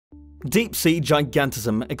Deep-sea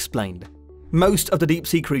gigantism explained. Most of the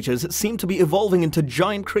deep-sea creatures seem to be evolving into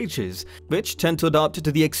giant creatures, which tend to adapt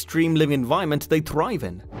to the extreme living environment they thrive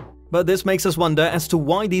in. But this makes us wonder as to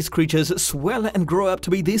why these creatures swell and grow up to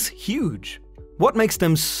be this huge. What makes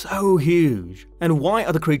them so huge? And why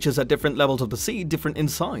are the creatures at different levels of the sea different in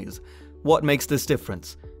size? What makes this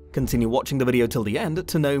difference? Continue watching the video till the end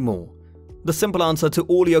to know more. The simple answer to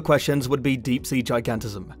all your questions would be deep-sea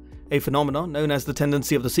gigantism, a phenomenon known as the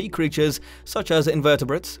tendency of the sea creatures, such as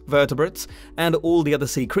invertebrates, vertebrates, and all the other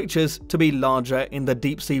sea creatures, to be larger in the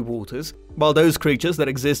deep-sea waters, while those creatures that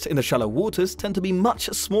exist in the shallow waters tend to be much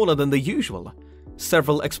smaller than the usual.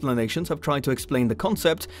 Several explanations have tried to explain the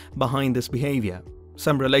concept behind this behavior,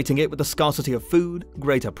 some relating it with the scarcity of food,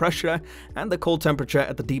 greater pressure, and the cold temperature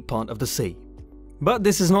at the deep part of the sea. But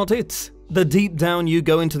this is not it. The deep down you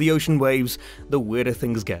go into the ocean waves, the weirder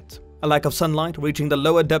things get. A lack of sunlight reaching the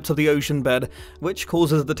lower depths of the ocean bed, which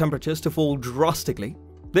causes the temperatures to fall drastically.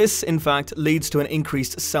 This, in fact, leads to an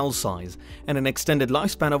increased cell size and an extended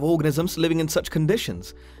lifespan of organisms living in such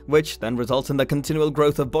conditions, which then results in the continual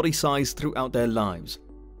growth of body size throughout their lives.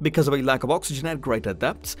 Because of a lack of oxygen at greater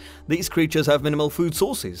depths, these creatures have minimal food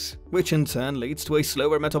sources, which in turn leads to a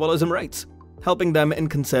slower metabolism rate, helping them in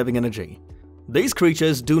conserving energy. These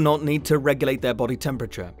creatures do not need to regulate their body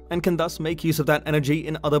temperature and can thus make use of that energy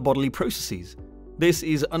in other bodily processes. This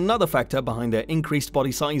is another factor behind their increased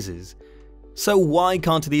body sizes. So why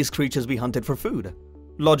can't these creatures be hunted for food?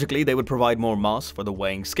 Logically, they would provide more mass for the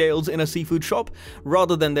weighing scales in a seafood shop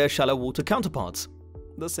rather than their shallow water counterparts.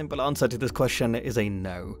 The simple answer to this question is a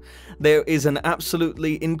no. There is an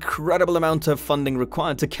absolutely incredible amount of funding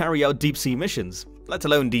required to carry out deep-sea missions, let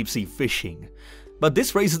alone deep-sea fishing. But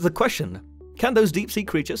this raises the question, can those deep-sea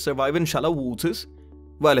creatures survive in shallow waters?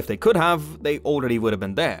 Well, if they could have, they already would have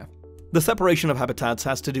been there. The separation of habitats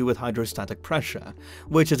has to do with hydrostatic pressure,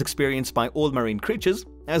 which is experienced by all marine creatures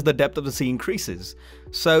as the depth of the sea increases.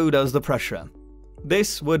 So does the pressure.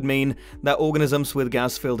 This would mean that organisms with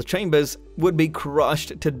gas-filled chambers would be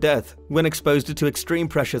crushed to death when exposed to extreme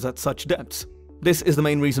pressures at such depths. This is the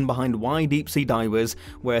main reason behind why deep-sea divers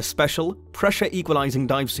wear special, pressure-equalizing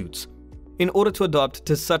dive suits. In order to adapt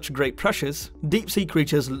to such great pressures, deep-sea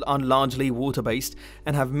creatures are largely water-based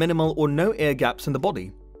and have minimal or no air gaps in the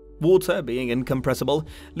body. Water, being incompressible,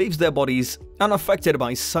 leaves their bodies unaffected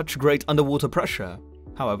by such great underwater pressure.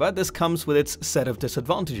 However, this comes with its set of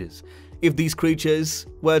disadvantages. If these creatures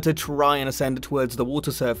were to try and ascend towards the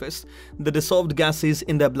water surface, the dissolved gases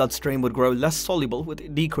in their bloodstream would grow less soluble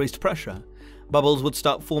with decreased pressure. Bubbles would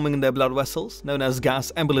start forming in their blood vessels, known as gas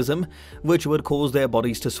embolism, which would cause their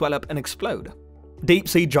bodies to swell up and explode.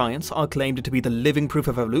 Deep-sea giants are claimed to be the living proof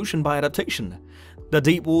of evolution by adaptation. The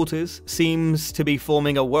deep waters seems to be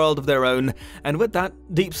forming a world of their own, and with that,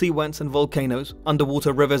 deep-sea vents and volcanoes,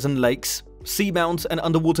 underwater rivers and lakes, seamounts and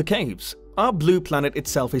underwater caves. Our blue planet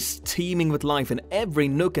itself is teeming with life in every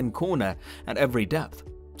nook and corner at every depth.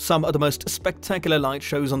 Some of the most spectacular light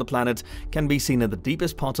shows on the planet can be seen in the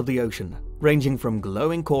deepest parts of the ocean, ranging from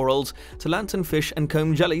glowing corals to lanternfish and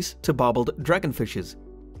comb jellies to barbelled dragonfishes.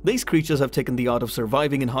 These creatures have taken the art of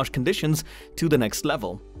surviving in harsh conditions to the next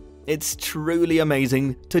level. It's truly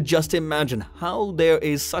amazing to just imagine how there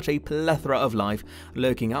is such a plethora of life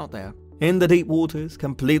lurking out there, in the deep waters,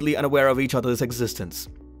 completely unaware of each other's existence.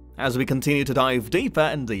 As we continue to dive deeper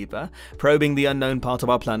and deeper, probing the unknown part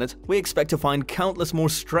of our planet, we expect to find countless more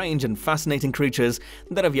strange and fascinating creatures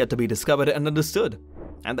that have yet to be discovered and understood.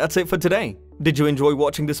 And that's it for today. Did you enjoy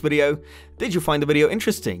watching this video? Did you find the video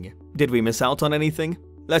interesting? Did we miss out on anything?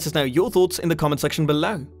 Let us know your thoughts in the comment section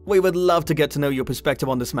below. We would love to get to know your perspective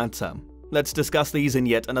on this matter. Let's discuss these in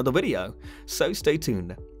yet another video, so stay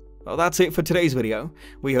tuned. Well, that's it for today's video.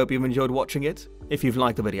 We hope you've enjoyed watching it. If you've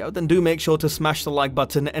liked the video, then do make sure to smash the like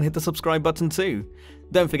button and hit the subscribe button too.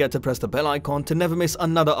 Don't forget to press the bell icon to never miss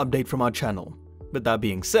another update from our channel. With that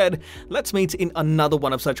being said, let's meet in another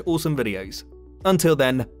one of such awesome videos. Until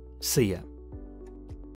then, see ya.